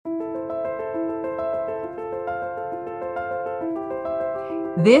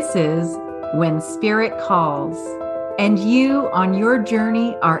This is When Spirit Calls, and you on your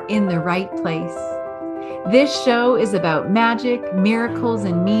journey are in the right place. This show is about magic, miracles,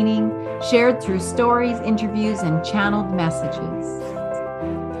 and meaning shared through stories, interviews, and channeled messages.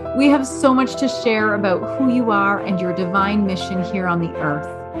 We have so much to share about who you are and your divine mission here on the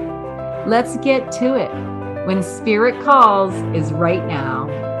earth. Let's get to it. When Spirit Calls is right now.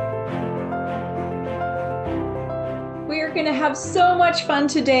 We are going to have so much fun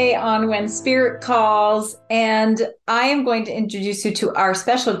today on When Spirit Calls, and I am going to introduce you to our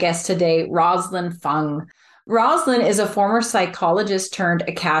special guest today, Roslyn Fung. Roslyn is a former psychologist turned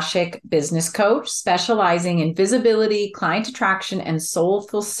Akashic business coach, specializing in visibility, client attraction, and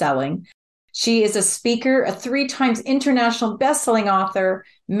soulful selling. She is a speaker, a 3 times international best-selling author,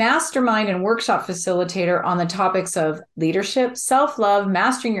 mastermind and workshop facilitator on the topics of leadership, self-love,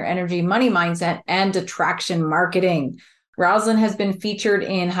 mastering your energy, money mindset, and attraction marketing. Roslyn has been featured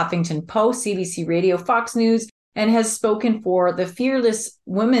in Huffington Post, CBC Radio, Fox News, and has spoken for the Fearless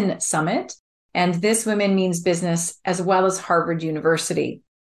Women Summit, and This Women Means Business, as well as Harvard University.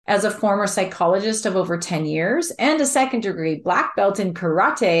 As a former psychologist of over 10 years and a second-degree black belt in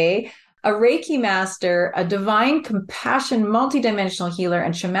karate, a Reiki master, a divine compassion, multidimensional healer,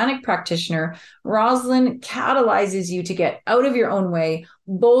 and shamanic practitioner, Roslyn catalyzes you to get out of your own way,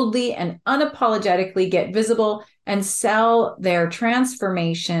 boldly and unapologetically get visible and sell their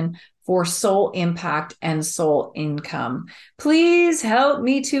transformation for soul impact and soul income. Please help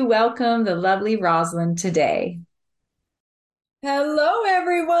me to welcome the lovely Roslyn today. Hello,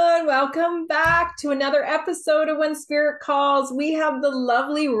 everyone. Welcome back to another episode of When Spirit Calls. We have the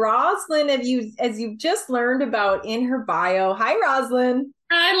lovely Roslyn, as you've just learned about in her bio. Hi, Roslyn.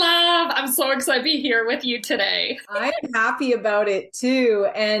 Hi, love. I'm so excited to be here with you today. I'm happy about it, too.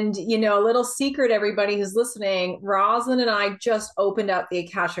 And, a little secret, everybody who's listening, Roslyn and I just opened up the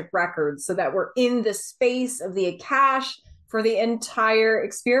Akashic Records so that we're in the space of the Akash for the entire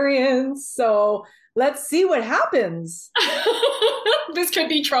experience. So let's see what happens. This could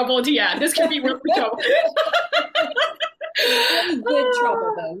be trouble, yeah. This could be really trouble. Really good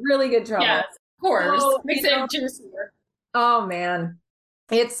trouble, though. Really good trouble. Yes, of course. So, Makes it juicier. Oh, man.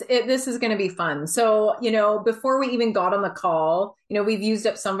 This is going to be fun. So, before we even got on the call, we've used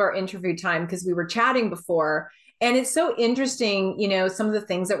up some of our interview time because we were chatting before. And it's so interesting, some of the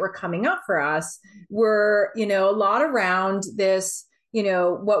things that were coming up for us were, a lot around this,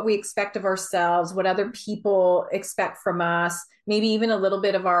 what we expect of ourselves, what other people expect from us, maybe even a little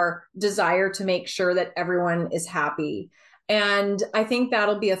bit of our desire to make sure that everyone is happy. And I think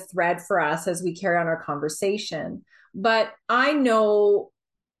that'll be a thread for us as we carry on our conversation. But I know,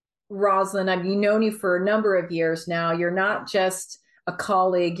 Roslyn, I've known you for a number of years now. You're not just a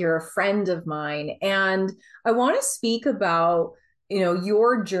colleague, you're a friend of mine. And I want to speak about,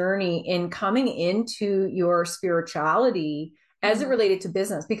 your journey in coming into your spirituality as it related to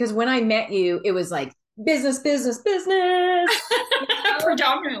business. Because when I met you, it was like business.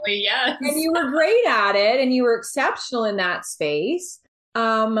 Predominantly, yes. And you were great at it and you were exceptional in that space.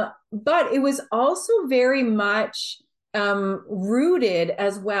 But it was also very much rooted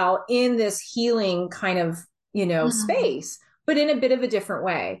as well in this healing kind of, space, but in a bit of a different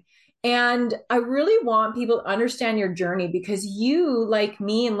way. And I really want people to understand your journey because you, like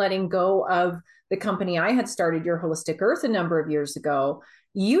me, in letting go of the company I had started, Your Holistic Earth, a number of years ago,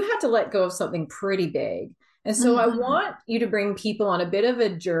 you had to let go of something pretty big. And so I want you to bring people on a bit of a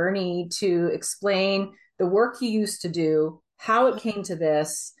journey to explain the work you used to do, how it came to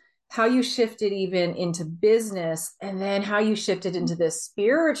this, how you shifted even into business, and then how you shifted into this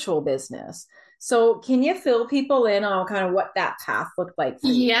spiritual business. So can you fill people in on kind of what that path looked like for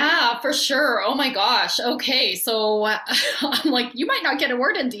you? Yeah, for sure. Oh my gosh. Okay. So I'm like, you might not get a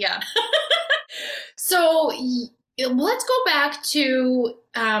word in, Deanne. So let's go back to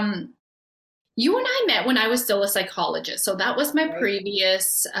you and I met when I was still a psychologist. So that was my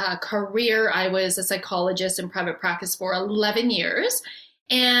previous career. I was a psychologist in private practice for 11 years.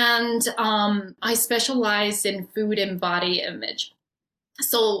 And I specialized in food and body image.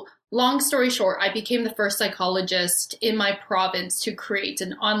 So long story short, I became the first psychologist in my province to create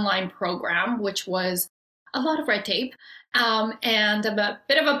an online program, which was a lot of red tape. And I'm a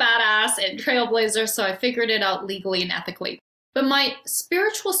bit of a badass and trailblazer, so I figured it out legally and ethically. But my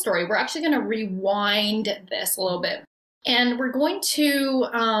spiritual story, we're actually going to rewind this a little bit. And we're going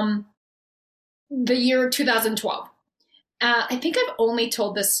to the year 2012. I think I've only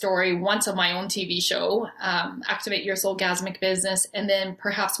told this story once on my own TV show, Activate Your Soulgasmic Business, and then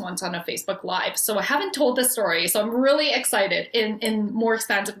perhaps once on a Facebook Live. So I haven't told this story, so I'm really excited in more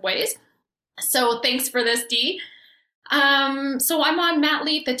expansive ways. So thanks for this, Dee. So I'm on mat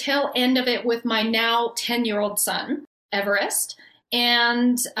leave, the tail end of it, with my now 10-year-old son, Everest.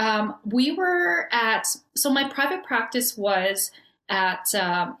 And we were so my private practice was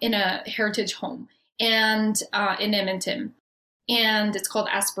in a heritage home and in Edmonton. And it's called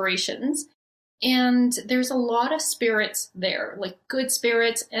Aspirations. And there's a lot of spirits there, like good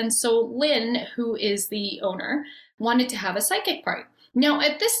spirits. And so Lynn, who is the owner, wanted to have a psychic party. Now,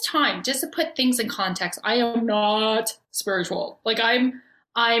 at this time, just to put things in context, I am not spiritual. Like I'm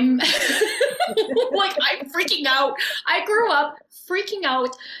like I'm freaking out. I grew up freaking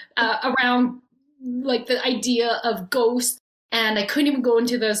out around like the idea of ghosts, and I couldn't even go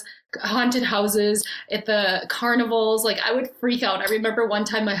into those haunted houses at the carnivals. Like I would freak out. I remember one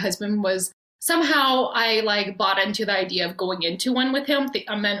time my husband was somehow I like bought into the idea of going into one with him.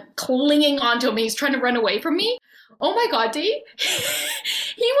 I meant clinging onto him. He's trying to run away from me. Oh my God, Dee.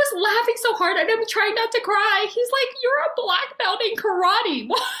 He was laughing so hard and I'm trying not to cry. He's like, you're a black belt in karate.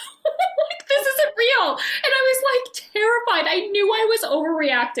 Like, this isn't real. And I was like terrified. I knew I was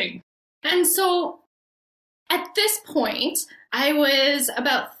overreacting. And so at this point, I was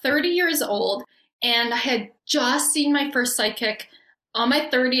about 30 years old and I had just seen my first psychic on my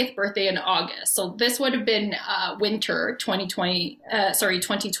 30th birthday in August. So this would have been winter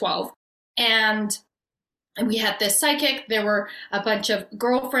 2012. And we had this psychic. There were a bunch of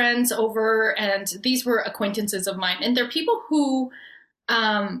girlfriends over, and these were acquaintances of mine. And they're people who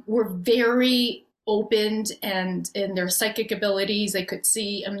were very opened and in their psychic abilities. They could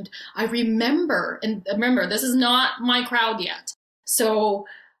see. And I remember, this is not my crowd yet. So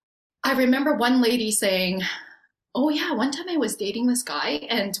I remember one lady saying, oh yeah, one time I was dating this guy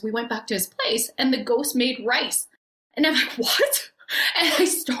and we went back to his place and the ghost made rice. And I'm like, what? And I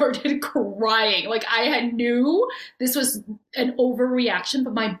started crying. Like I knew this was an overreaction,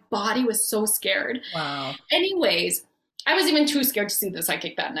 but my body was so scared. Wow. Anyways, I was even too scared to see the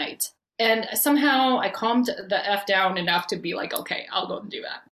psychic that night. And somehow I calmed the F down enough to be like, okay, I'll go and do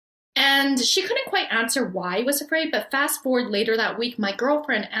that. And she couldn't quite answer why I was afraid. But fast forward later that week, my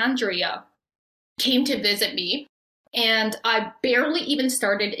girlfriend, Andrea, came to visit me. And I barely even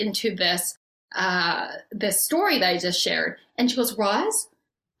started into this story that I just shared. And she goes, Roz,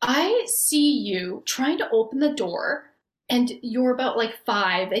 I see you trying to open the door and you're about like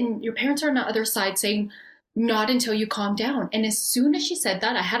 5 and your parents are on the other side saying, not until you calm down. And as soon as she said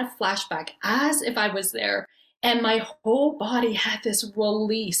that, I had a flashback as if I was there and my whole body had this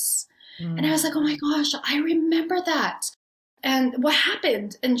release. And I was like, oh my gosh, I remember that. And what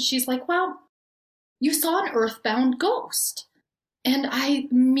happened? And she's like, well, you saw an earthbound ghost. And I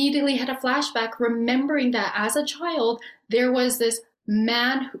immediately had a flashback remembering that as a child, there was this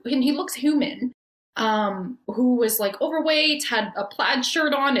man, and he looks human, who was like overweight, had a plaid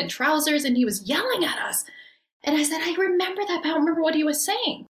shirt on and trousers, and he was yelling at us. And I said, I remember that, but I don't remember what he was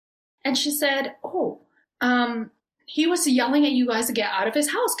saying. And she said, he was yelling at you guys to get out of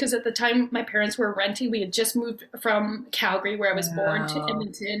his house. Because at the time my parents were renting. We had just moved from Calgary, where I was born, to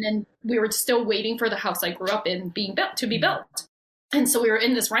Edmonton. And we were still waiting for the house I grew up in being built to be built. And so we were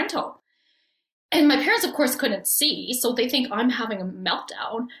in this rental. And my parents, of course, couldn't see. So they think I'm having a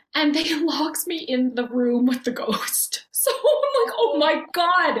meltdown. And they locks me in the room with the ghost. So I'm like, oh my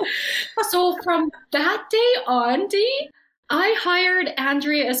God. So from that day on, Dee, I hired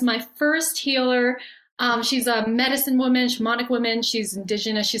Andrea as my first healer. She's a medicine woman, shamanic woman. She's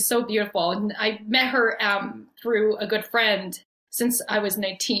Indigenous. She's so beautiful. And I met her through a good friend since I was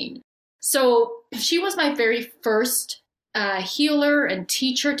 19. So she was my very first healer and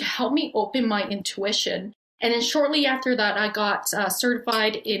teacher to help me open my intuition. And then shortly after that, I got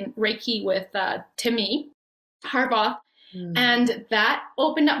certified in Reiki with Timmy Harbaugh. And that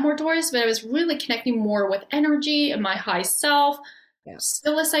opened up more doors, but I was really connecting more with energy and my high self. Yeah.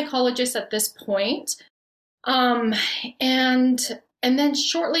 Still a psychologist at this point. And then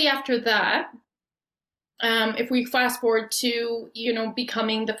shortly after that, if we fast forward to,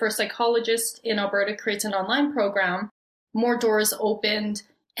 becoming the first psychologist in Alberta creates an online program, more doors opened.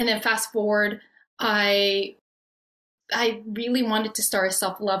 And then fast forward, I really wanted to start a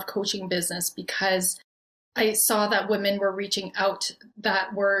self-love coaching business because I saw that women were reaching out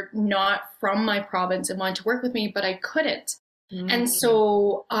that were not from my province and wanted to work with me, but I couldn't. And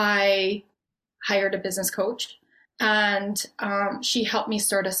so I hired a business coach and she helped me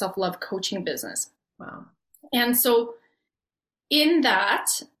start a self-love coaching business. Wow. And so in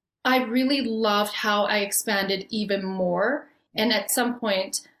that, I really loved how I expanded even more. And at some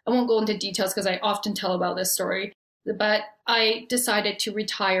point, I won't go into details because I often tell about this story, but I decided to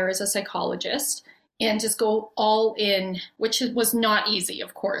retire as a psychologist. and just go all in, which was not easy,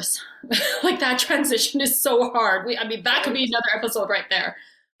 of course. Like that transition is so hard. I mean, that could be another episode right there.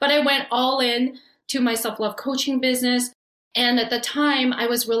 But I went all in to my self-love coaching business. And at the time, I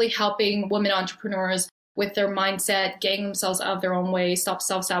was really helping women entrepreneurs with their mindset, getting themselves out of their own way, stop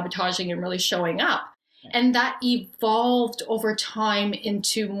self-sabotaging and really showing up. And that evolved over time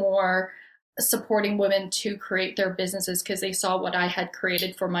into more supporting women to create their businesses because they saw what I had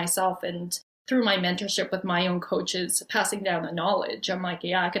created for myself. And through my mentorship with my own coaches, passing down the knowledge, I'm like,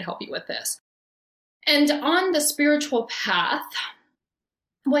 yeah, I could help you with this. And on the spiritual path,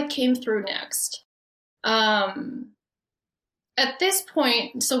 what came through next? At this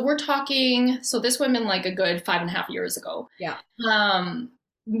point, so we're talking, so this woman like a good 5.5 years ago. Yeah.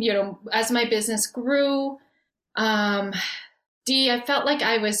 You know, as my business grew, I felt like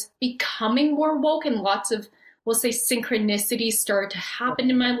I was becoming more woke and lots of, we'll say, synchronicities started to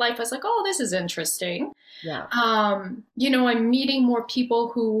happen in my life. I was like, oh, this is interesting. Yeah. You know, I'm meeting more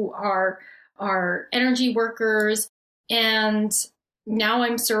people who are energy workers, and now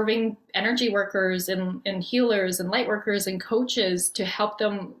I'm serving energy workers and healers and light workers and coaches to help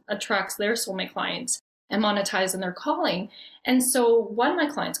them attract their soulmate clients and monetize in their calling. And so one of my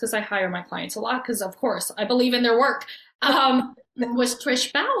clients, because I hire my clients a lot, because of course I believe in their work, was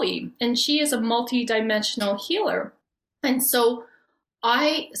Trish Bowie, and she is a multi-dimensional healer. And so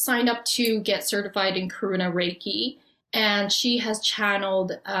I signed up to get certified in Karuna Reiki, and she has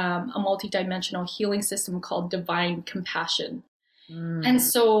channeled a multi-dimensional healing system called Divine Compassion. And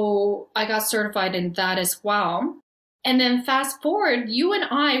so I got certified in that as well. And then fast forward, you and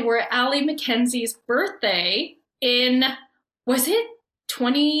I were at Ali Mackenzie's birthday in, was it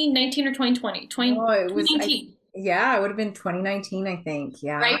 2019 or 2020? Oh, it was 2019. Yeah, it would have been 2019, I think.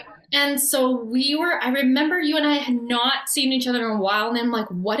 Yeah. Right. And so I remember you and I had not seen each other in a while. And I'm like,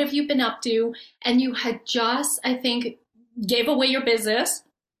 what have you been up to? And you had just, I think, gave away your business,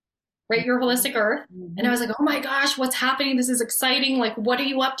 right? Your Holistic Earth. Mm-hmm. And I was like, oh my gosh, what's happening? This is exciting. Like, what are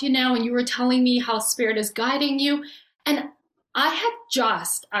you up to now? And you were telling me how spirit is guiding you. And I had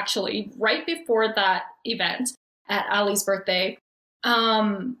just actually, right before that event at Ali's birthday,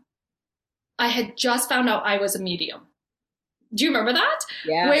 I had just found out I was a medium. Do you remember that?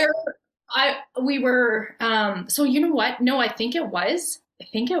 Yeah. Where we were, so you know what? No, I think it was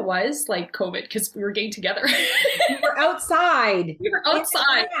like COVID because we were getting together. We were outside.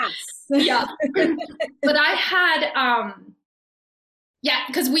 Yeah. But I had,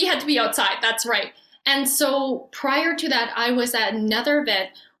 because we had to be outside. That's right. And so prior to that, I was at another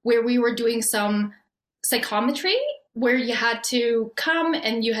event where we were doing some psychometry, where you had to come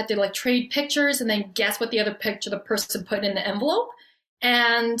and you had to like trade pictures and then guess what the other picture the person put in the envelope.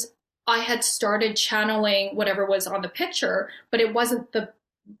 And I had started channeling whatever was on the picture, but it wasn't the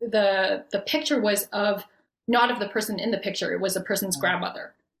picture was not of the person in the picture. It was the person's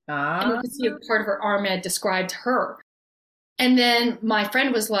grandmother. And you could see a part of her arm had described her. And then my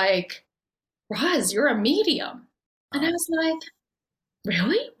friend was like, Roz, you're a medium. And I was like,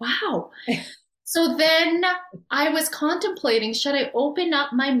 really? Wow. So then I was contemplating, should I open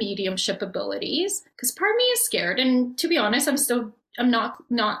up my mediumship abilities? Because part of me is scared. And to be honest, I'm not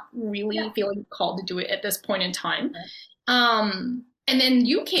really feeling called to do it at this point in time. And then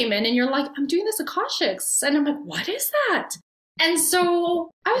you came in and you're like, I'm doing this Akashics. And I'm like, what is that? And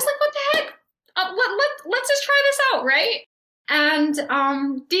so I was like, what the heck? Let's just try this out, right? And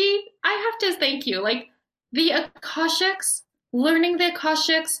Dee, I have to thank you. Like the Akashics, learning the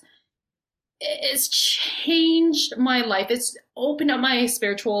Akashics, it's changed my life. It's opened up my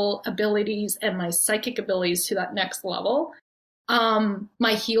spiritual abilities and my psychic abilities to that next level.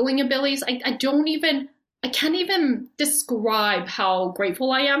 My healing abilities, I can't even describe how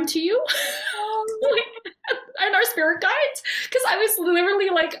grateful I am to you and our spirit guides. Because I was literally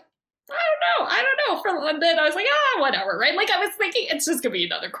like, I don't know. And then I was like, whatever, right? Like I was thinking, it's just going to be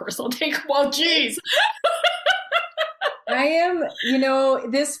another course I'll take. Well, geez. I am,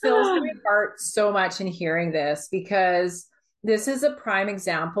 this fills my heart so much in hearing this, because this is a prime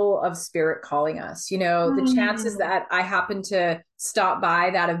example of spirit calling us. The chances that I happen to stop by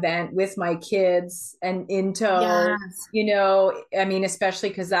that event with my kids and in tow, especially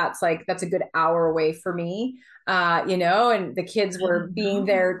because that's a good hour away for me, and the kids were being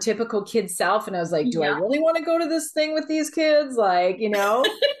their typical kid self. And I was like, do I really want to go to this thing with these kids?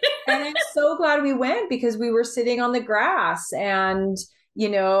 And I'm so glad we went, because we were sitting on the grass and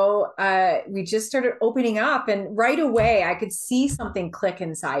we just started opening up, and right away I could see something click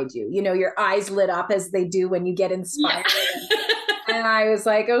inside you. Your eyes lit up as they do when you get inspired. Yeah. And I was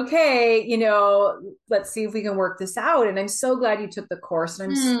like, okay, let's see if we can work this out. And I'm so glad you took the course.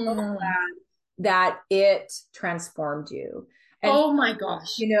 And I'm so glad that it transformed you. And oh my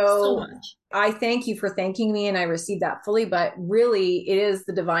gosh, you know, so much. I thank you for thanking me and I received that fully, but really it is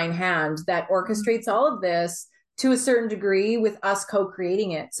the divine hand that orchestrates all of this to a certain degree with us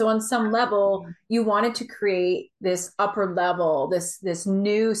co-creating it. So on some level, you wanted to create this upper level, this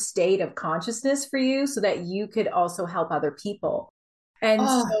new state of consciousness for you so that you could also help other people. And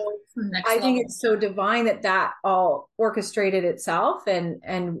Oh, so next I think level. it's so divine that that all orchestrated itself and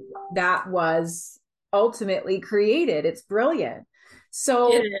that was ultimately created. It's brilliant. It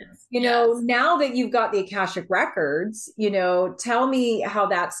So, is, you know, yes. now that you've got the Akashic records, you know, tell me how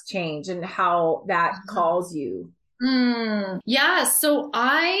that's changed and how that calls you. Yeah, so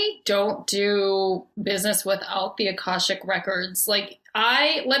I don't do business without the Akashic records. Like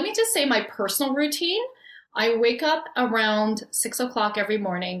let me just say my personal routine. I wake up around 6 o'clock every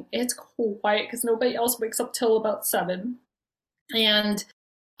morning. It's quiet because nobody else wakes up till about 7. And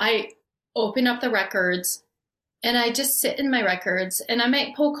I open up the records and I just sit in my records and I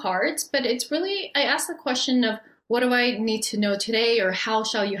might pull cards, but it's really, I ask the question of what do I need to know today or how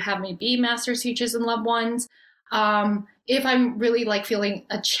shall you have me be, masters, teachers, and loved ones? If I'm really like feeling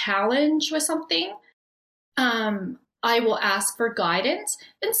a challenge with something, I will ask for guidance.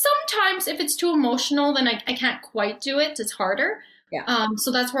 And sometimes if it's too emotional, then I can't quite do it. It's harder. Yeah.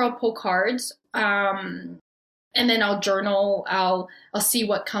 So that's where I'll pull cards. And then I'll journal. I'll see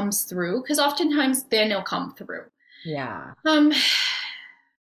what comes through because oftentimes then it'll come through. Yeah.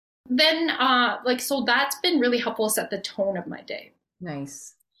 Then so that's been really helpful to set the tone of my day.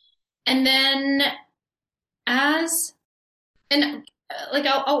 Nice. And then I'll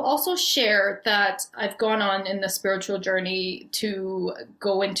also share that I've gone on in the spiritual journey to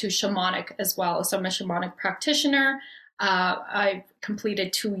go into shamanic as well. So I'm a shamanic practitioner. I've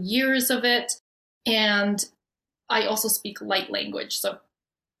completed 2 years of it. And I also speak light language. So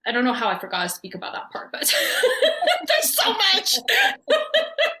I don't know how I forgot to speak about that part, but there's so much.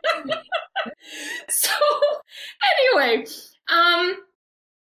 So anyway,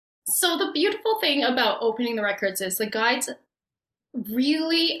 so the beautiful thing about opening the records is the guides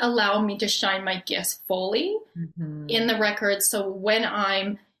really allow me to shine my gifts fully in the records. So when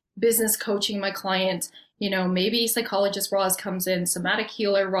I'm business coaching my clients, you know, maybe psychologist Roz comes in, somatic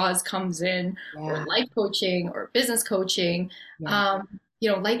healer Roz comes in, or life coaching or business coaching, you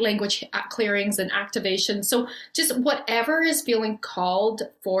know, light language clearings and activation. So just whatever is feeling called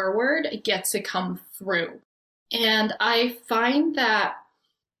forward, it gets to come through. And I find that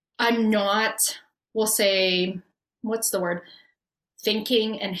I'm not, we'll say, what's the word?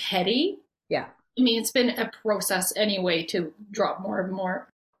 Thinking and heady. Yeah. I mean, it's been a process anyway to drop more and more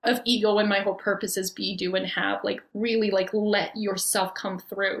of ego, and my whole purpose is be, do, and have, like really like let yourself come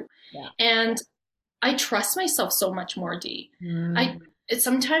through. Yeah. And I trust myself so much more, Dee. It's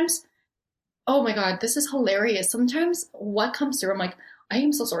sometimes, oh my God, this is hilarious. Sometimes what comes through, I'm like, I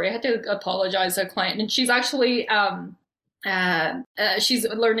am so sorry. I had to apologize to a client, and she's actually she's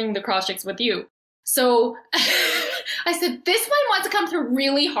learning the cross checks with you. So I said, this one wants to come through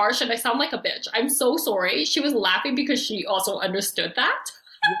really harsh and I sound like a bitch. I'm so sorry. She was laughing because she also understood that.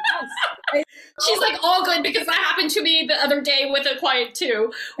 Yes. She's like, all good, because that happened to me the other day with a client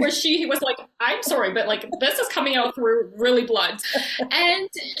too, where she was like, I'm sorry, but like this is coming out through really blunt. And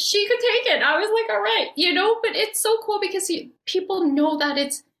she could take it. I was like, all right, you know, but it's so cool because people know that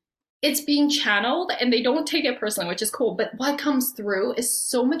it's being channeled and they don't take it personally, which is cool. But what comes through is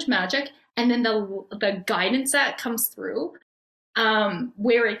so much magic. And then the guidance that comes through,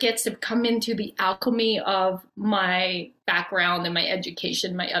 where it gets to come into the alchemy of my background and my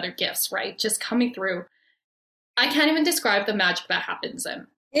education, my other gifts, right? Just coming through. I can't even describe the magic that happens in.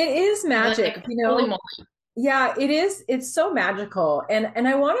 It is magic, like, you know. Holy moly. Yeah, it is. It's so magical. And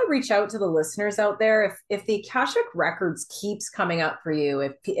I want to reach out to the listeners out there. If the Akashic Records keeps coming up for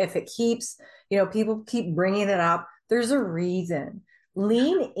you, if it keeps, you know, people keep bringing it up, there's a reason.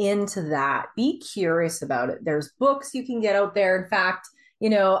 Lean into that. Be curious about it. There's books you can get out there. In fact, you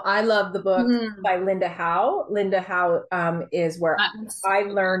know, I love the book by Linda Howe. Linda Howe is where I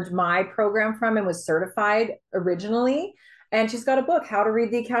learned my program from and was certified originally. And she's got a book, How to Read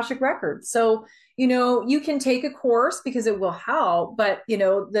the Akashic Records. So, you know, you can take a course because it will help, but, you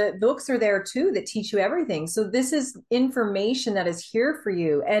know, the books are there too that teach you everything. So this is information that is here for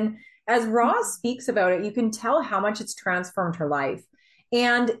you. And as Roz speaks about it, you can tell how much it's transformed her life.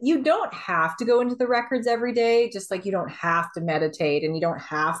 And you don't have to go into the records every day, just like you don't have to meditate and you don't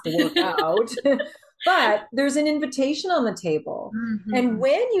have to work out. But there's an invitation on the table. And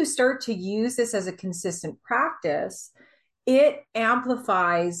when you start to use this as a consistent practice, it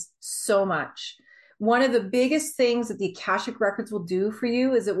amplifies so much. one of the biggest things that the Akashic Records will do for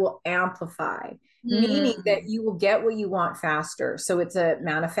you is it will amplify, meaning that you will get what you want faster. So it's a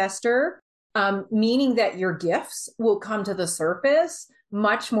manifester, meaning that your gifts will come to the surface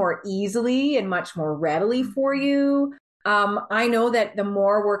much more easily and much more readily for you. I know that the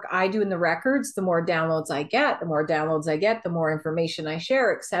more work I do in the records, the more downloads I get, the more information I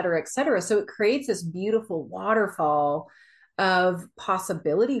share, et cetera, et cetera. So it creates this beautiful waterfall of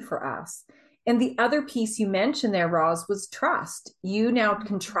possibility for us. And the other piece you mentioned there, Roz, was trust. You now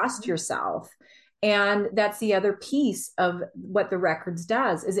can trust yourself. And that's the other piece of what the records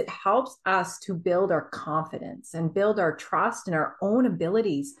does is it helps us to build our confidence and build our trust in our own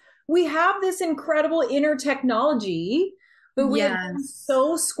abilities. We have this incredible inner technology, but we have been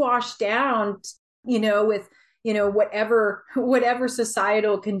so squashed down, with, whatever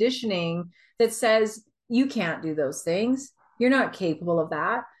societal conditioning that says you can't do those things. You're not capable of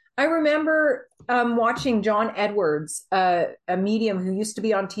that. I remember watching John Edwards, a medium who used to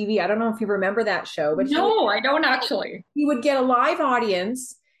be on TV. I don't know if you remember that show, but no, I don't actually. He would get a live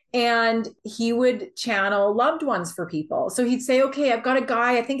audience and he would channel loved ones for people. So he'd say, okay, I've got a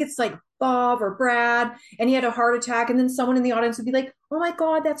guy, I think it's like Bob or Brad, and he had a heart attack. And then someone in the audience would be like, oh my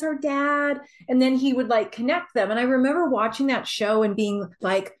God, that's our dad. And then he would like connect them. And I remember watching that show and being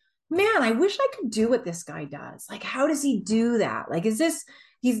like, man, I wish I could do what this guy does. Like, how does he do that? Like,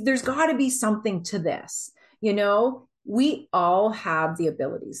 there's got to be something to this. We all have the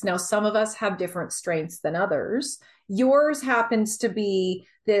abilities. Now, some of us have different strengths than others. Yours happens to be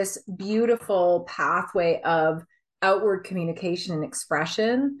this beautiful pathway of outward communication and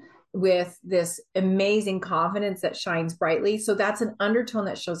expression with this amazing confidence that shines brightly. So that's an undertone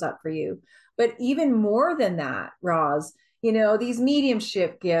that shows up for you. But even more than that, Roz, these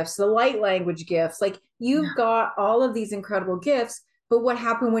mediumship gifts, the light language gifts, like you've got all of these incredible gifts. But what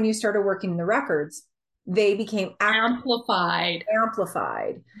happened when you started working in the records? They became amplified.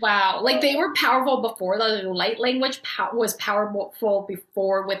 Wow. Like they were powerful before. The light language was powerful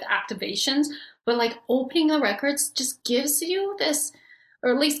before with activations. But like opening the records just gives you this,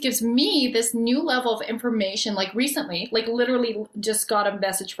 or at least gives me this new level of information. Like recently, like literally just got a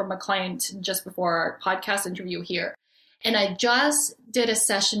message from a client just before our podcast interview here. And I just did a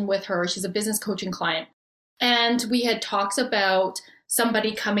session with her. She's a business coaching client. And we had talks about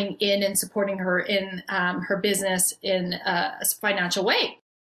somebody coming in and supporting her in her business in a financial way.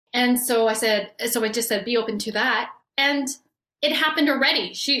 And so I just said, be open to that. And it happened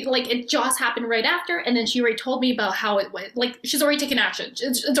already. It just happened right after. And then she already told me about how it went. Like she's already taken action.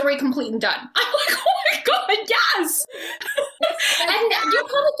 It's already complete and done. I'm like, oh my God, yes. And you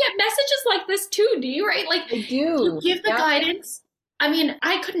probably get messages like this too, do you? Right? Like I do. You give the guidance. I mean,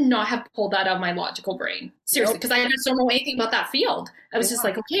 I could not have pulled that out of my logical brain. Seriously, because I just don't know anything about that field. I was just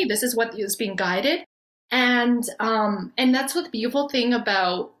like, okay, this is what is being guided. And that's what the beautiful thing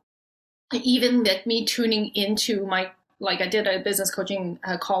about even that me tuning into I did a business coaching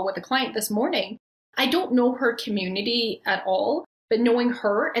call with a client this morning. I don't know her community at all, but knowing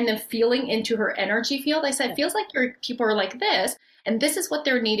her and then feeling into her energy field, I said, it feels like your people are like this, and this is what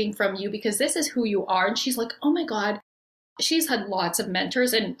they're needing from you because this is who you are. And she's like, oh my God. She's had lots of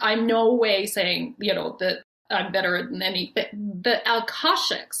mentors, and I'm no way saying, that I'm better than any, but the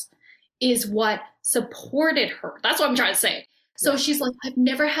Akashics is what supported her. That's what I'm trying to say. So she's like, I've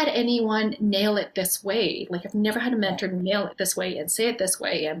never had anyone nail it this way. Like, I've never had a mentor nail it this way and say it this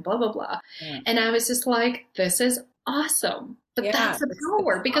way and blah, blah, blah. Yeah. And I was just like, this is awesome. But that's the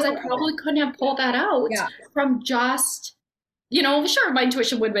power, because I probably couldn't have pulled that out from just, sure, my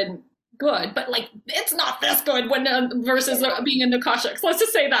intuition would have been good, but like it's not this good when versus being in the Akashics. Let's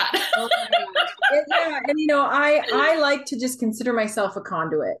just say that. And I like to just consider myself a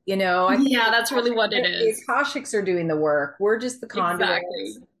conduit. I think that's really what it is. The Akashics are doing the work. We're just the conduits.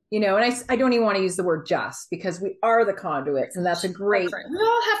 Exactly. And I don't even want to use the word just, because we are the conduits, and that's a great. We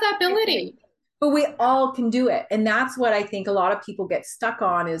all have that ability. But we all can do it. And that's what I think a lot of people get stuck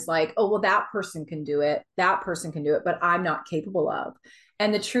on is like, oh, well, that person can do it. That person can do it, but I'm not capable of.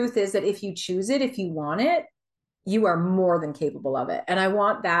 And the truth is that if you choose it, if you want it, you are more than capable of it. And I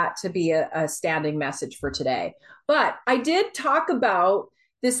want that to be a standing message for today. But I did talk about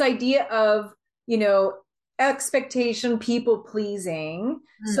this idea of, expectation, people pleasing.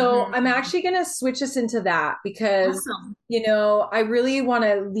 Mm-hmm. So I'm actually going to switch us into that because, I really want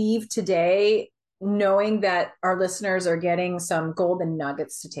to leave today knowing that our listeners are getting some golden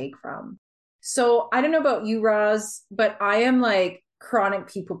nuggets to take from. So I don't know about you, Roz, but I am like chronic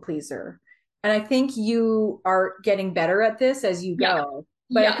people pleaser. And I think you are getting better at this as you go.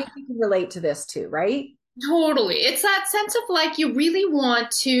 But I think you can relate to this too, right? Totally. It's that sense of like, you really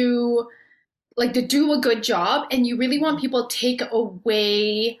want to like to do a good job, and you really want people to take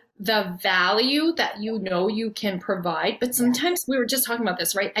away the value that you know you can provide. But sometimes we were just talking about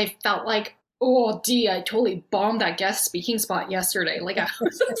this, right? I felt like, oh, I totally bombed that guest speaking spot yesterday. Like I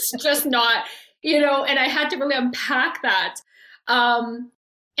was just not, and I had to really unpack that.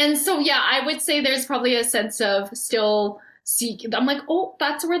 And so, yeah, I would say there's probably a sense of still seek. I'm like, oh,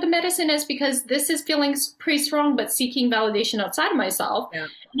 that's where the medicine is, because this is feeling pretty strong, but seeking validation outside of myself. Yeah.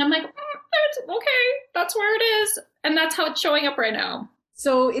 And I'm like, okay, that's where it is. And that's how it's showing up right now.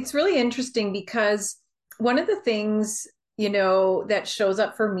 So it's really interesting because one of the things, that shows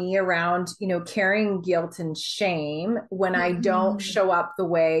up for me around, carrying guilt and shame when I don't show up the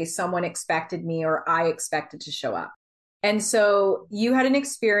way someone expected me or I expected to show up. And so you had an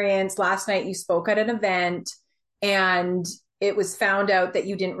experience last night, you spoke at an event, and it was found out that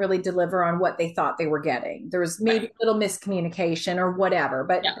you didn't really deliver on what they thought they were getting. There was maybe a little miscommunication or whatever,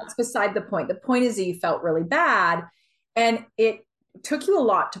 but that's beside the point. The point is that you felt really bad, and it took you a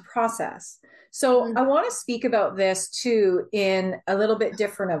lot to process. So I want to speak about this too in a little bit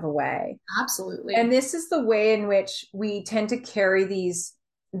different of a way. Absolutely. And this is the way in which we tend to carry these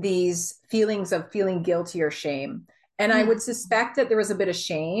feelings of feeling guilty or shame. And I would suspect that there was a bit of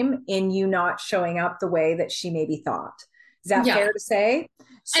shame in you not showing up the way that she maybe thought. Is that fair to say?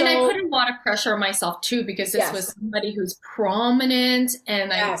 So, and I put a lot of pressure on myself too, because this was somebody who's prominent,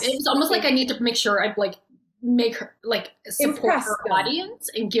 and it was almost like I need to make sure I make her support impress her audience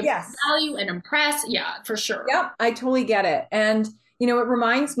and give value and impress. Yeah, for sure. Yep, I totally get it. And it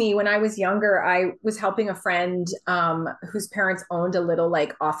reminds me, when I was younger, I was helping a friend whose parents owned a little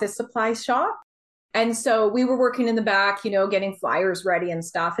office supply shop. And so we were working in the back, getting flyers ready and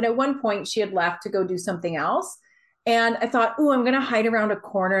stuff. And at one point she had left to go do something else. And I thought, oh, I'm going to hide around a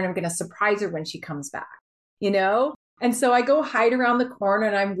corner and I'm going to surprise her when she comes back, And so I go hide around the corner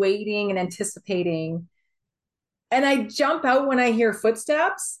and I'm waiting and anticipating. And I jump out when I hear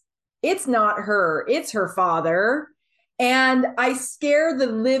footsteps. It's not her, it's her father. And I scare the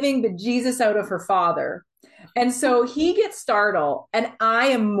living bejesus out of her father. And so he gets startled and I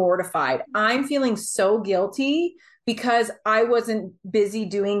am mortified. I'm feeling so guilty because I wasn't busy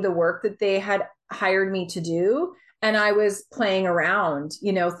doing the work that they had hired me to do. And I was playing around,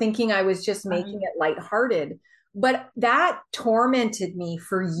 thinking I was just making it lighthearted. But that tormented me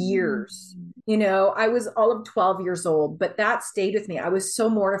for years. I was all of 12 years old, but that stayed with me. I was so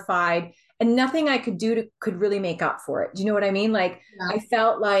mortified, and nothing I could do could really make up for it. Do you know what I mean? I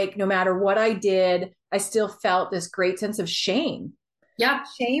felt like no matter what I did, I still felt this great sense of shame. Yeah.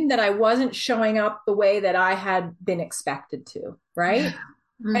 Shame that I wasn't showing up the way that I had been expected to. Right. Yeah.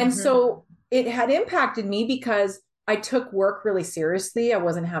 Mm-hmm. And so it had impacted me because I took work really seriously. I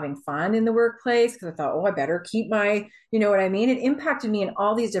wasn't having fun in the workplace because I thought, oh, I better keep my, you know what I mean? It impacted me in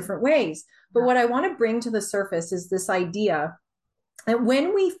all these different ways. But what I want to bring to the surface is this idea that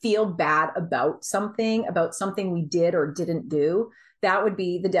when we feel bad about something we did or didn't do, that would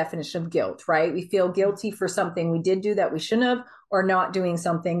be the definition of guilt, right? We feel guilty for something we did do that we shouldn't have, or not doing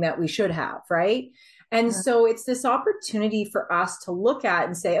something that we should have, right? And so it's this opportunity for us to look at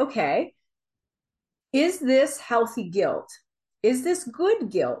and say, okay, is this healthy guilt? Is this good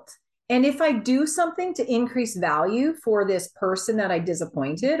guilt? And if I do something to increase value for this person that I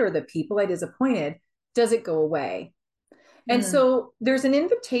disappointed or the people I disappointed, does it go away? And so there's an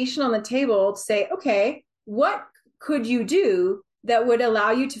invitation on the table to say, okay, what could you do that would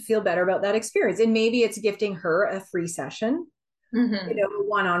allow you to feel better about that experience? And maybe it's gifting her a free session,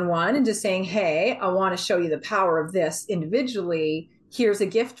 one-on-one, and just saying, hey, I want to show you the power of this individually. Here's a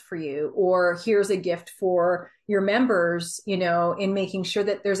gift for you, or here's a gift for your members, in making sure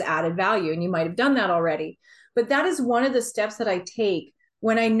that there's added value. And you might have done that already. But that is one of the steps that I take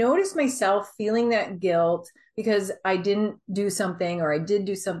when I notice myself feeling that guilt because I didn't do something or I did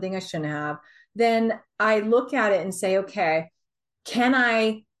do something I shouldn't have. Then I look at it and say, okay, can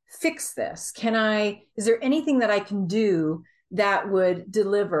I fix this? Is there anything that I can do that would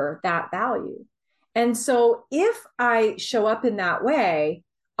deliver that value? And so if I show up in that way,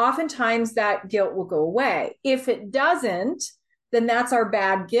 oftentimes that guilt will go away. If it doesn't, then that's our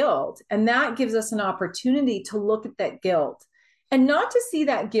bad guilt. And that gives us an opportunity to look at that guilt and not to see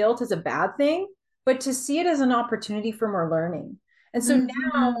that guilt as a bad thing, but to see it as an opportunity for more learning. And so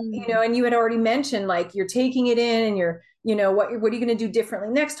now, and you had already mentioned, you're taking it in and you're, what are you going to do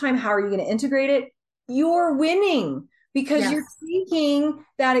differently next time? How are you going to integrate it? You're winning. Because you're taking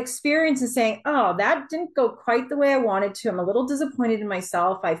that experience and saying, oh, that didn't go quite the way I wanted to. I'm a little disappointed in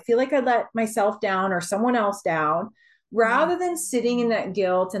myself. I feel like I let myself down or someone else down, rather than sitting in that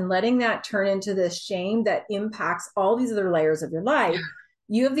guilt and letting that turn into this shame that impacts all these other layers of your life.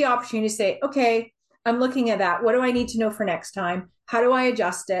 you have the opportunity to say, okay, I'm looking at that. What do I need to know for next time? How do I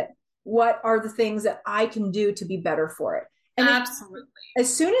adjust it? What are the things that I can do to be better for it? And Absolutely.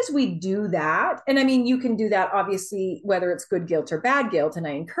 as soon as we do that, and I mean, you can do that obviously, whether it's good guilt or bad guilt, and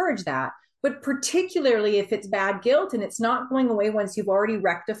I encourage that, but particularly if it's bad guilt and it's not going away once you've already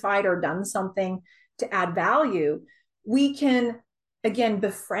rectified or done something to add value, we can again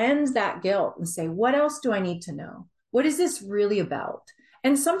befriend that guilt and say, what else do I need to know? What is this really about?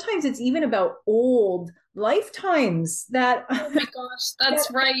 And sometimes it's even about old lifetimes that Oh my gosh, that's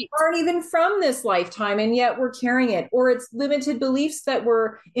that right. aren't even from this lifetime, and yet we're carrying it, or it's limited beliefs that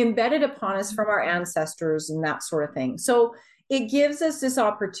were embedded upon us from our ancestors and that sort of thing. So it gives us this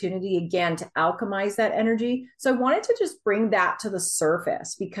opportunity again to alchemize that energy. So I wanted to just bring that to the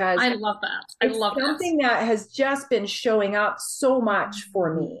surface because I love that. I love something that has just been showing up so much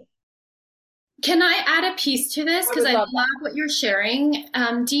for me. Can I add a piece to this? Because I love what you're sharing,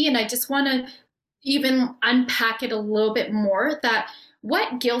 Dee, and I just want to even unpack it a little bit more, that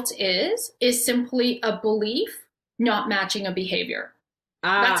what guilt is simply a belief not matching a behavior.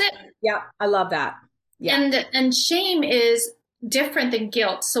 That's it. Yeah, I love that. Yeah. And shame is different than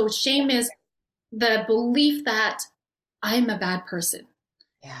guilt. So shame is the belief that I'm a bad person.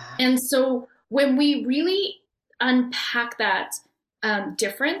 Yeah. And so when we really unpack that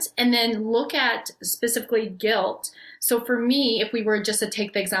difference and then look at specifically guilt. So for me, if we were just to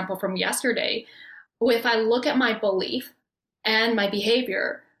take the example from yesterday, if I look at my belief and my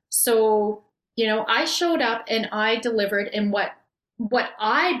behavior, so, you know, I showed up and I delivered in what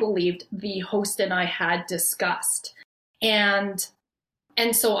I believed the host and I had discussed. And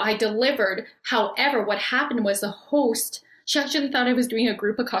so I delivered. However, what happened was the host, she actually thought I was doing a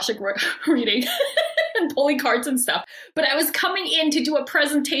group Akashic reading and pulling cards and stuff. But I was coming in to do a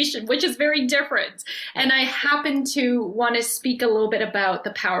presentation, which is very different. And I happened to want to speak a little bit about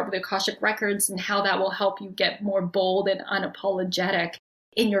the power of the Akashic records and how that will help you get more bold and unapologetic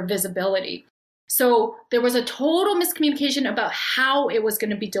in your visibility. So there was a total miscommunication about how it was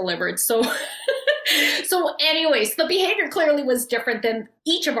going to be delivered. So anyways, the behavior clearly was different than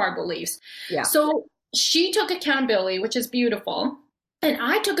each of our beliefs. Yeah. So she took accountability, which is beautiful. And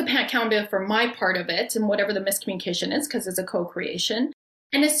I took accountability for my part of it and whatever the miscommunication is, because it's a co-creation.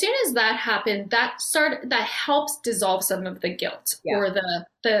 And as soon as that happened, that helps dissolve some of the guilt or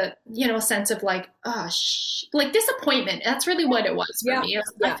the sense of like, like disappointment. That's really what it was for me.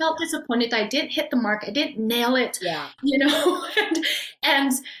 I felt disappointed. I didn't hit the mark. I didn't nail it. Yeah.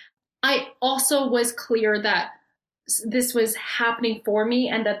 And I also was clear that this was happening for me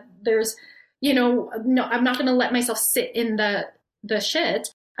and that there's, no, I'm not going to let myself sit in the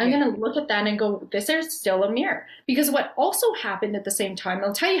shit. I'm going to look at that and go, this is still a mirror. Because what also happened at the same time,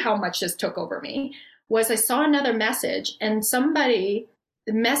 I'll tell you how much this took over me, was I saw another message and somebody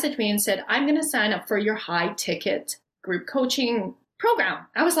messaged me and said, I'm going to sign up for your high ticket group coaching program.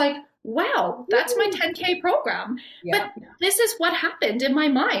 I was like, wow, that's my 10K program. Yeah. But this is what happened in my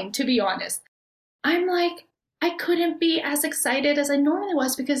mind, to be honest. I'm like, I couldn't be as excited as I normally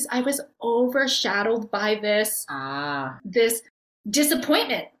was because I was overshadowed by this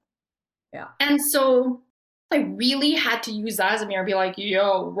disappointment. Yeah. And so I really had to use that as a mirror and be like,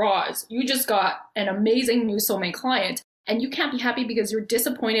 yo, Roz, you just got an amazing new soulmate client and you can't be happy because you're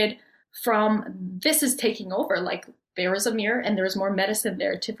disappointed from this is taking over. Like there is a mirror and there's more medicine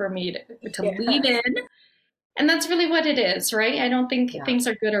there for me to lean in. And that's really what it is, right? I don't think things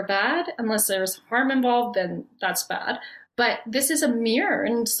are good or bad. Unless there's harm involved, then that's bad. But this is a mirror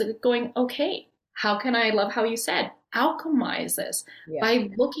and it's going, okay, how can I, love how you said, alchemize this by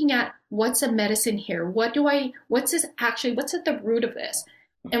looking at what's a medicine here? What's at the root of this?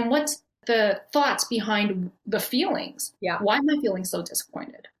 And what's the thoughts behind the feelings? Yeah. Why am I feeling so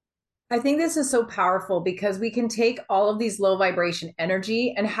disappointed? I think this is so powerful because we can take all of these low vibration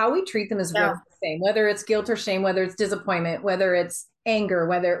energy and how we treat them is really the same, whether it's guilt or shame, whether it's disappointment, whether it's anger,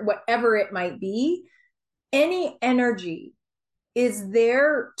 whatever it might be, any energy is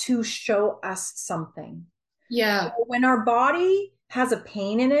there to show us something. Yeah. So when our body has a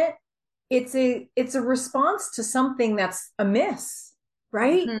pain in it, it's a response to something that's amiss,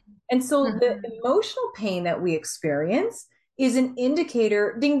 right? Mm-hmm. And so the emotional pain that we experience is an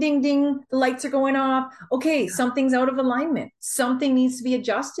indicator, ding, ding, ding, the lights are going off. Okay, something's out of alignment. Something needs to be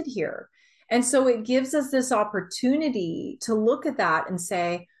adjusted here. And so it gives us this opportunity to look at that and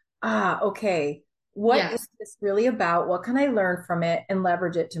say, okay, what is this really about? What can I learn from it and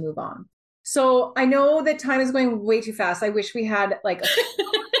leverage it to move on? So I know that time is going way too fast. I wish we had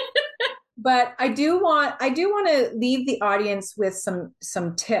but I do want to leave the audience with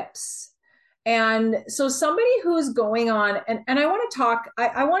some tips. And so somebody who's going on, and I want to talk,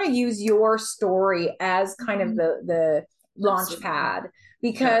 I want to use your story as kind of the launch pad,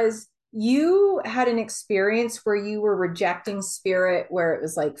 because you had an experience where you were rejecting spirit, where it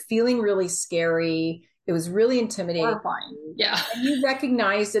was like feeling really scary. It was really intimidating. Horrifying. Yeah. And you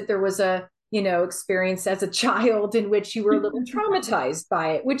recognized that there was a, experience as a child in which you were a little traumatized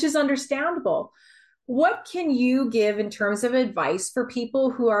by it, which is understandable. What can you give in terms of advice for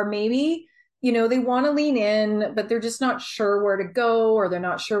people who are maybe, they want to lean in, but they're just not sure where to go, or they're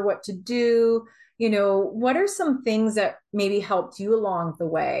not sure what to do? What are some things that maybe helped you along the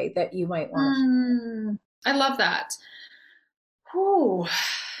way that you might want to I love that. Whew.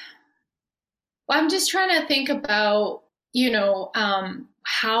 Well, I'm just trying to think about,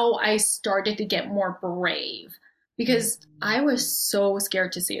 how I started to get more brave, because I was so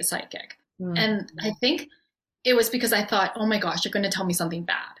scared to see a psychic. And I think it was because I thought, oh my gosh, they're going to tell me something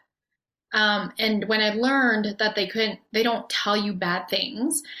bad. And when I learned that they don't tell you bad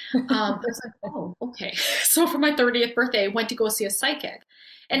things, I was like, oh, okay. So for my 30th birthday, I went to go see a psychic.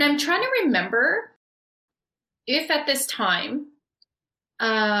 And I'm trying to remember if at this time,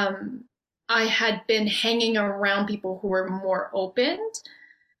 I had been hanging around people who were more open.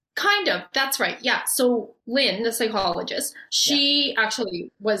 Kind of. That's right. Yeah. So Lynn, the psychologist, she actually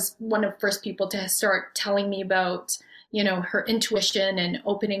was one of the first people to start telling me about, her intuition and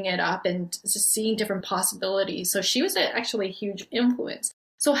opening it up and just seeing different possibilities. So she was actually a huge influence.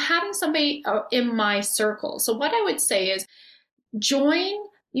 So having somebody in my circle. So what I would say is join,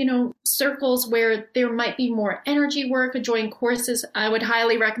 circles where there might be more energy work, or join courses. I would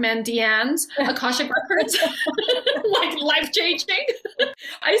highly recommend Deanne's Akashic Records, like life-changing.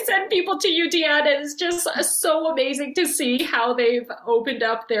 I send people to you, Deanne, and it's just so amazing to see how they've opened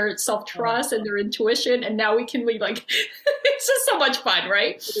up their self-trust and their intuition. And now we can be like, it's just so much fun,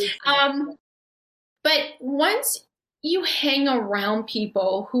 right? But once you hang around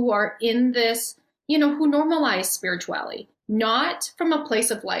people who are in this, who normalize spirituality, not from a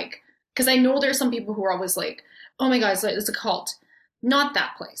place of like, because I know there's some people who are always like, oh my God, it's a cult. Not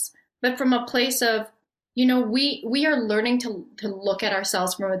that place, but from a place of, we are learning to look at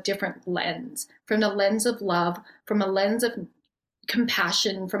ourselves from a different lens, from the lens of love, from a lens of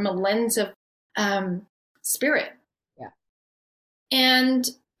compassion, from a lens of spirit. Yeah. And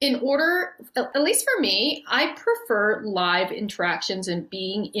in order, at least for me, I prefer live interactions and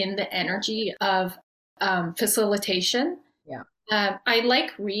being in the energy of facilitation. Yeah. I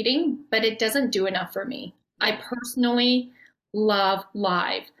like reading, but it doesn't do enough for me. I personally love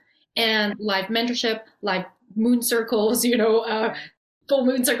live and live mentorship, live moon circles, full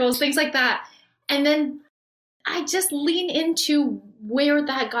moon circles, things like that. And then I just lean into where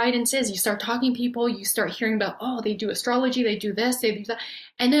that guidance is. You start talking to people, you start hearing about, oh, they do astrology, they do this, they do that.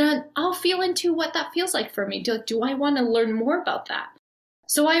 And then I'll feel into what that feels like for me. Do I want to learn more about that?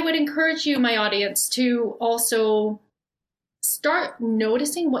 So I would encourage you, my audience, to also start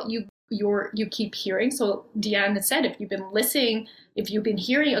noticing what you keep hearing. So Deanne said, if you've been listening, if you've been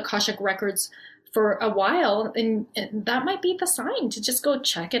hearing Akashic Records for a while, and that might be the sign to just go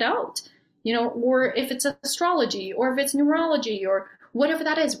check it out, or if it's astrology, or if it's numerology, or whatever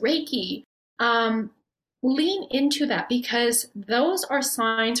that is, Reiki, lean into that, because those are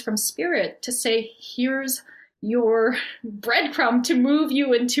signs from spirit to say, here's your breadcrumb to move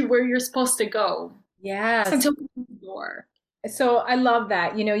you into where you're supposed to go. Yes. Until more. So I love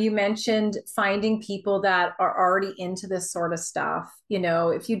that. You mentioned finding people that are already into this sort of stuff.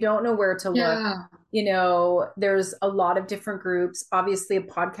 If you don't know where to look, there's a lot of different groups. Obviously, a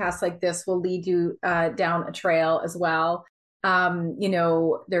podcast like this will lead you down a trail as well.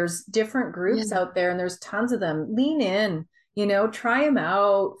 There's different groups out there, and there's tons of them. Lean in, try them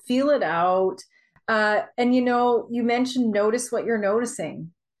out, feel it out. And you mentioned notice what you're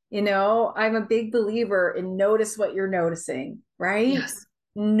noticing. I'm a big believer in notice what you're noticing, right? Yes.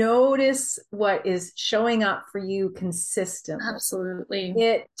 Notice what is showing up for you consistently. Absolutely.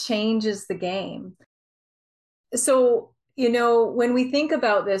 It changes the game. So, when we think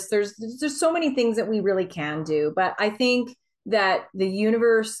about this, there's so many things that we really can do, but I think that the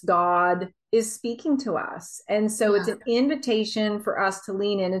universe, God, is speaking to us. And so it's an invitation for us to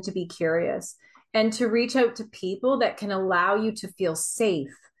lean in and to be curious and to reach out to people that can allow you to feel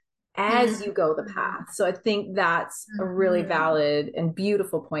safe as you go the path. So I think that's a really valid and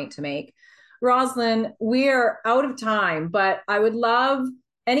beautiful point to make. Roslyn, we're out of time, but I would love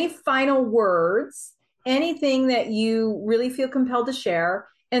any final words, anything that you really feel compelled to share.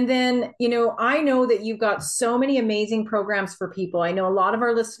 And then, I know that you've got so many amazing programs for people. I know a lot of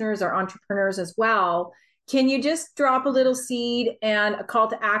our listeners are entrepreneurs as well. can you just drop a little seed and a call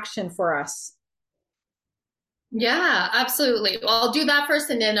to action for us? Yeah, absolutely. Well, I'll do that first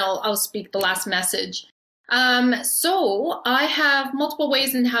and then I'll speak the last message. So I have multiple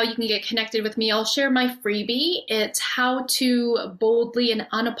ways in how you can get connected with me. I'll share my freebie. It's how to boldly and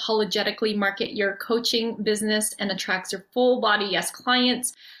unapologetically market your coaching business and attract your full body yes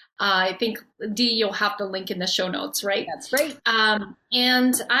clients. I think Dee, you'll have the link in the show notes, right? That's right.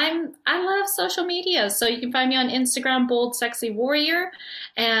 And I love social media, so you can find me on Instagram, Bold Sexy Warrior,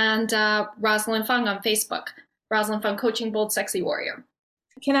 and Rosalind Fung on Facebook. Rosalind Fung Coaching Bold Sexy Warrior.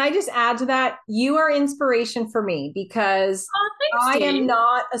 Can I just add to that? You are inspiration for me because Thanks, I Dee. am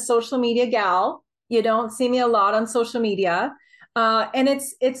not a social media gal. You don't see me a lot on social media. And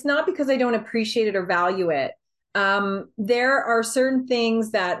it's not because I don't appreciate it or value it. There are certain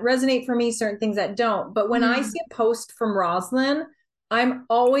things that resonate for me, certain things that don't. But when I see a post from Rosalind, I'm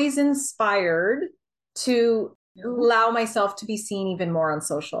always inspired to allow myself to be seen even more on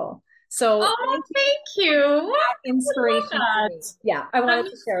social. So thank you. Inspiration. Yeah, I wanted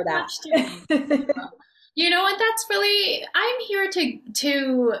to share that. You know what? That's really, I'm here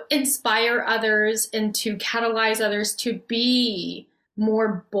to inspire others and to catalyze others to be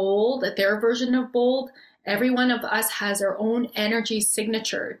more bold, at their version of bold. Every one of us has their own energy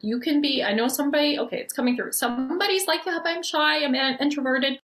signature. You can be, I know somebody, okay, it's coming through. Somebody's like, yeah, I'm shy, I'm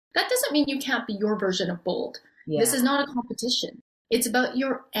introverted. That doesn't mean you can't be your version of bold. Yeah. This is not a competition. It's about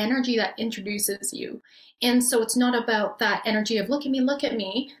your energy that introduces you. And so it's not about that energy of look at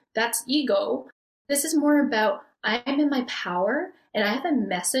me. That's ego. This is more about I'm in my power and I have a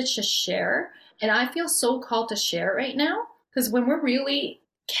message to share. And I feel so called to share right now because when we're really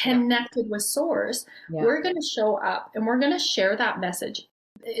connected with Source, we're going to show up and we're going to share that message.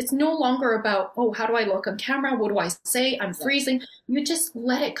 It's no longer about, oh, how do I look on camera? What do I say? I'm freezing. You just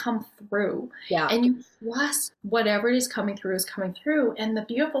let it come through. Yeah. And you trust whatever it is coming through is coming through. And the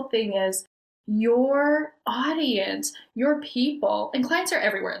beautiful thing is your audience, your people, and clients are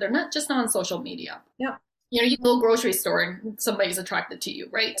everywhere. They're not just on social media. Yeah. You know, you go grocery store and somebody's attracted to you,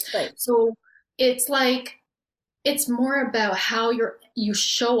 right? That's right. So it's like, it's more about how you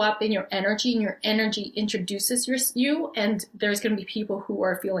show up in your energy, and your energy introduces you. And there's going to be people who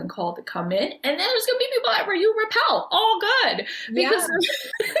are feeling called to come in, and then there's going to be people where you repel. All good, because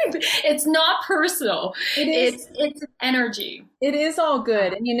it's not personal. It's energy. It is all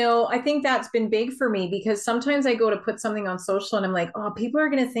good, and you know, I think that's been big for me because sometimes I go to put something on social, and I'm like, oh, people are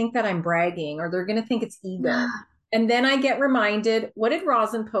going to think that I'm bragging, or they're going to think it's ego. Yeah. And then I get reminded, what did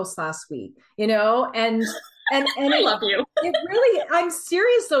Rosalind post last week? You know, and I love you. It really, I'm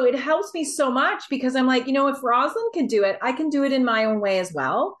serious though. It helps me so much because I'm like, you know, if Rosalind can do it, I can do it in my own way as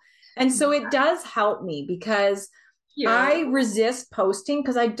well. And so it does help me because I resist posting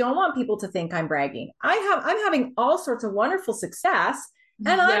because I don't want people to think I'm bragging. I'm having all sorts of wonderful success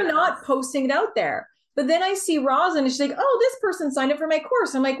and I'm not posting it out there. But then I see Rosalind and she's like, oh, this person signed up for my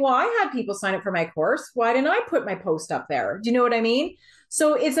course. I'm like, well, I had people sign up for my course. Why didn't I put my post up there? Do you know what I mean?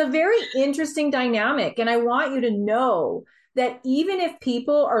 So it's a very interesting dynamic. And I want you to know that even if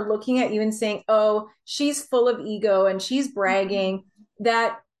people are looking at you and saying, oh, she's full of ego and she's bragging,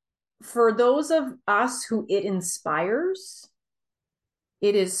 that for those of us who it inspires,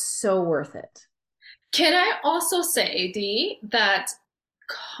 it is so worth it. Can I also say, Dee, that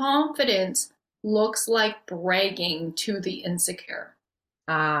confidence looks like bragging to the insecure?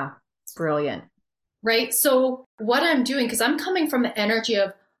 Ah, brilliant. Right? So what I'm doing, because I'm coming from the energy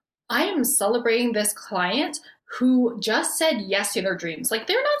of, I am celebrating this client who just said yes to their dreams. Like,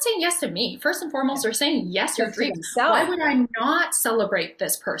 they're not saying yes to me. First and foremost, they're saying yes to your dreams. Why would I not celebrate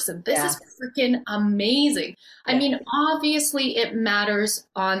this person? This is freaking amazing. I mean, obviously it matters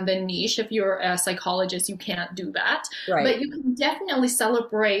on the niche. If you're a psychologist, you can't do that. Right. But you can definitely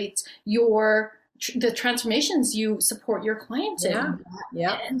celebrate the transformations you support your clients in.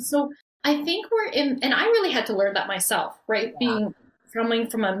 Yeah. And so I think we're in, and I really had to learn that myself, right? Coming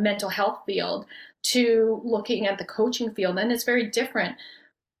from a mental health field to looking at the coaching field, and it's very different.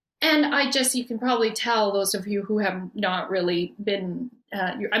 And you can probably tell, those of you who have not really been,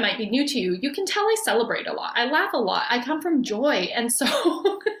 I might be new to you, you can tell I celebrate a lot. I laugh a lot. I come from joy. And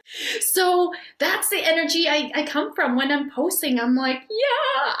so, so that's the energy I come from when I'm posting. I'm like,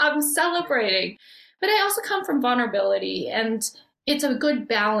 yeah, I'm celebrating. But I also come from vulnerability, and it's a good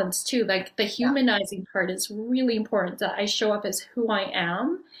balance too. Like, the humanizing part is really important, that I show up as who I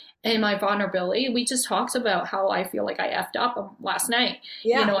am and my vulnerability. We just talked about how I feel like I effed up last night,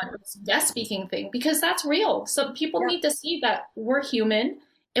 you know, at this guest speaking thing, because that's real. So people need to see that we're human.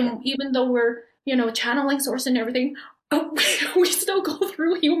 And even though we're, you know, channeling Source and everything, we still go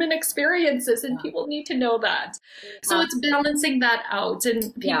through human experiences, and people need to know that. So it's balancing that out,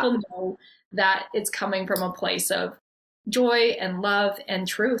 and people know that it's coming from a place of joy and love and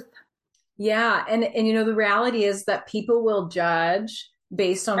truth. Yeah. And the reality is that people will judge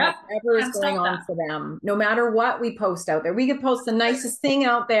based on whatever is going on for them, no matter what we post out there. We could post the nicest thing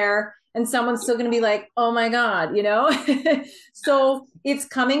out there and someone's still going to be like, oh my God, So it's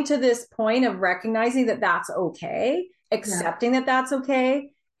coming to this point of recognizing that that's okay, accepting that that's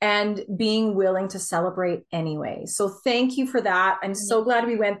okay, and being willing to celebrate anyway. So thank you for that. I'm so glad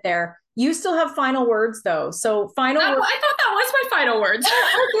we went there. You still have final words though. So final words. I thought that was my final words.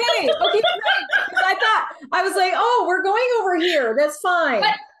 Okay, great. I was like, oh, we're going over here. That's fine.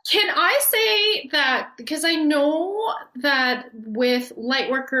 But can I say that, because I know that with light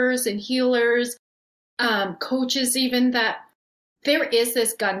workers and healers, coaches even, that there is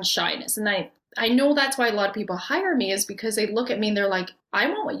this gun shyness. And I know that's why a lot of people hire me, is because they look at me and they're like, I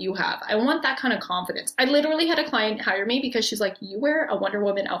want what you have. I want that kind of confidence. I literally had a client hire me because she's like, you wear a Wonder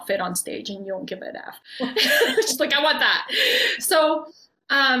Woman outfit on stage and you don't give an F. She's like, I want that. So,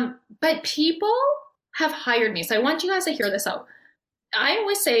 but people have hired me. So I want you guys to hear this out. I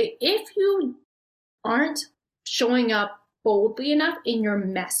always say, if you aren't showing up boldly enough in your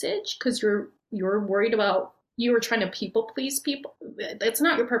message, because you're worried about, you are trying to people please people, it's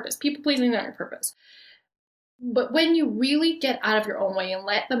not your purpose. People pleasing is not your purpose. But when you really get out of your own way and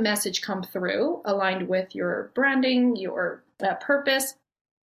let the message come through, aligned with your branding, your purpose,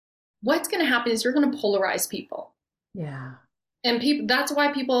 what's going to happen is you're going to polarize people. Yeah. And that's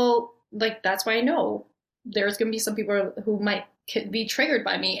why I know there's going to be some people who might be triggered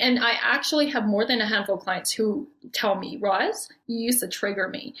by me. And I actually have more than a handful of clients who tell me, Roz, you used to trigger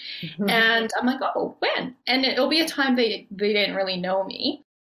me. Mm-hmm. And I'm like, oh, when? And it'll be a time they didn't really know me,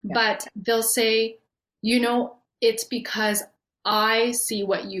 but they'll say, it's because I see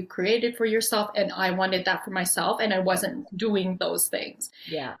what you created for yourself and I wanted that for myself and I wasn't doing those things.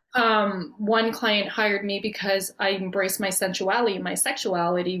 Yeah. One client hired me because I embraced my sensuality, my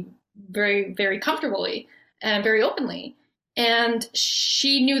sexuality very, very comfortably and very openly. And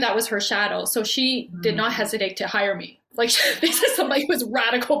she knew that was her shadow. So she did not hesitate to hire me. Like, this is somebody who has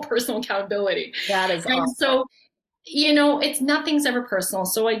radical personal accountability. That is awesome. So, nothing's ever personal.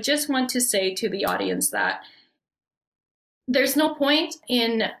 So I just want to say to the audience that there's no point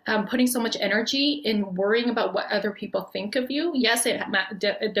in putting so much energy in worrying about what other people think of you. Yes,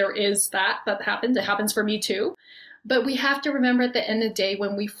 there is that happens. It happens for me too. But we have to remember at the end of the day,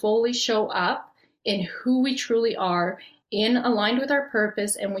 when we fully show up in who we truly are, aligned with our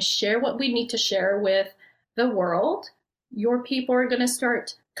purpose, and we share what we need to share with the world, your people are going to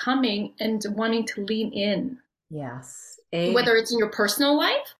start coming and wanting to lean in. Yes. Whether it's in your personal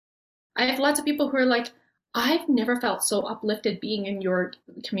life. I have lots of people who are like, I've never felt so uplifted being in your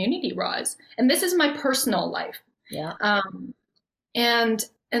community, Roz. And this is my personal life. Yeah. And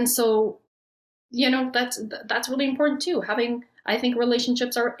so, that's really important too. I think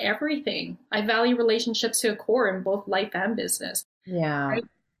relationships are everything. I value relationships to a core in both life and business. Yeah. Right?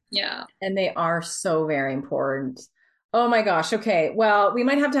 Yeah. And they are so very important. Oh my gosh. Okay. Well, we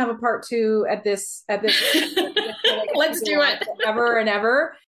might have to have a part 2 at this. Let's do it. Ever and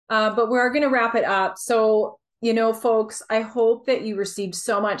ever. But we're going to wrap it up. So, folks, I hope that you received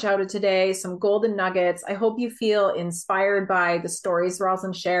so much out of today, some golden nuggets. I hope you feel inspired by the stories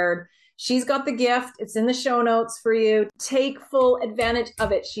Roslyn shared. She's got the gift. It's in the show notes for you. Take full advantage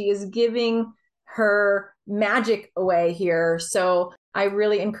of it. She is giving her magic away here. So I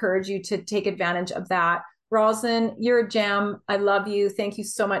really encourage you to take advantage of that. Roslyn, you're a gem. I love you. Thank you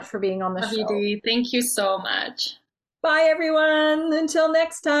so much for being on the show. Dee. Thank you so much. Bye, everyone. Until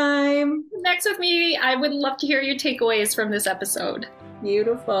next time. Next with me, I would love to hear your takeaways from this episode.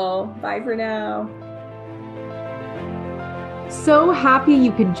 Beautiful. Bye for now. So happy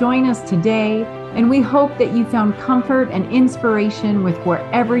you could join us today, and we hope that you found comfort and inspiration with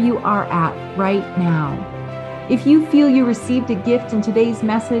wherever you are at right now. If you feel you received a gift in today's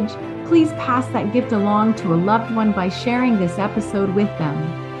message, please pass that gift along to a loved one by sharing this episode with them.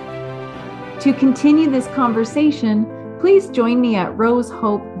 To continue this conversation, please join me at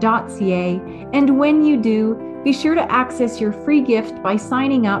rosehope.ca, and when you do, be sure to access your free gift by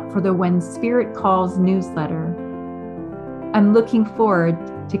signing up for the When Spirit Calls newsletter. I'm looking forward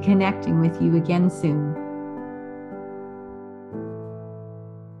to connecting with you again soon.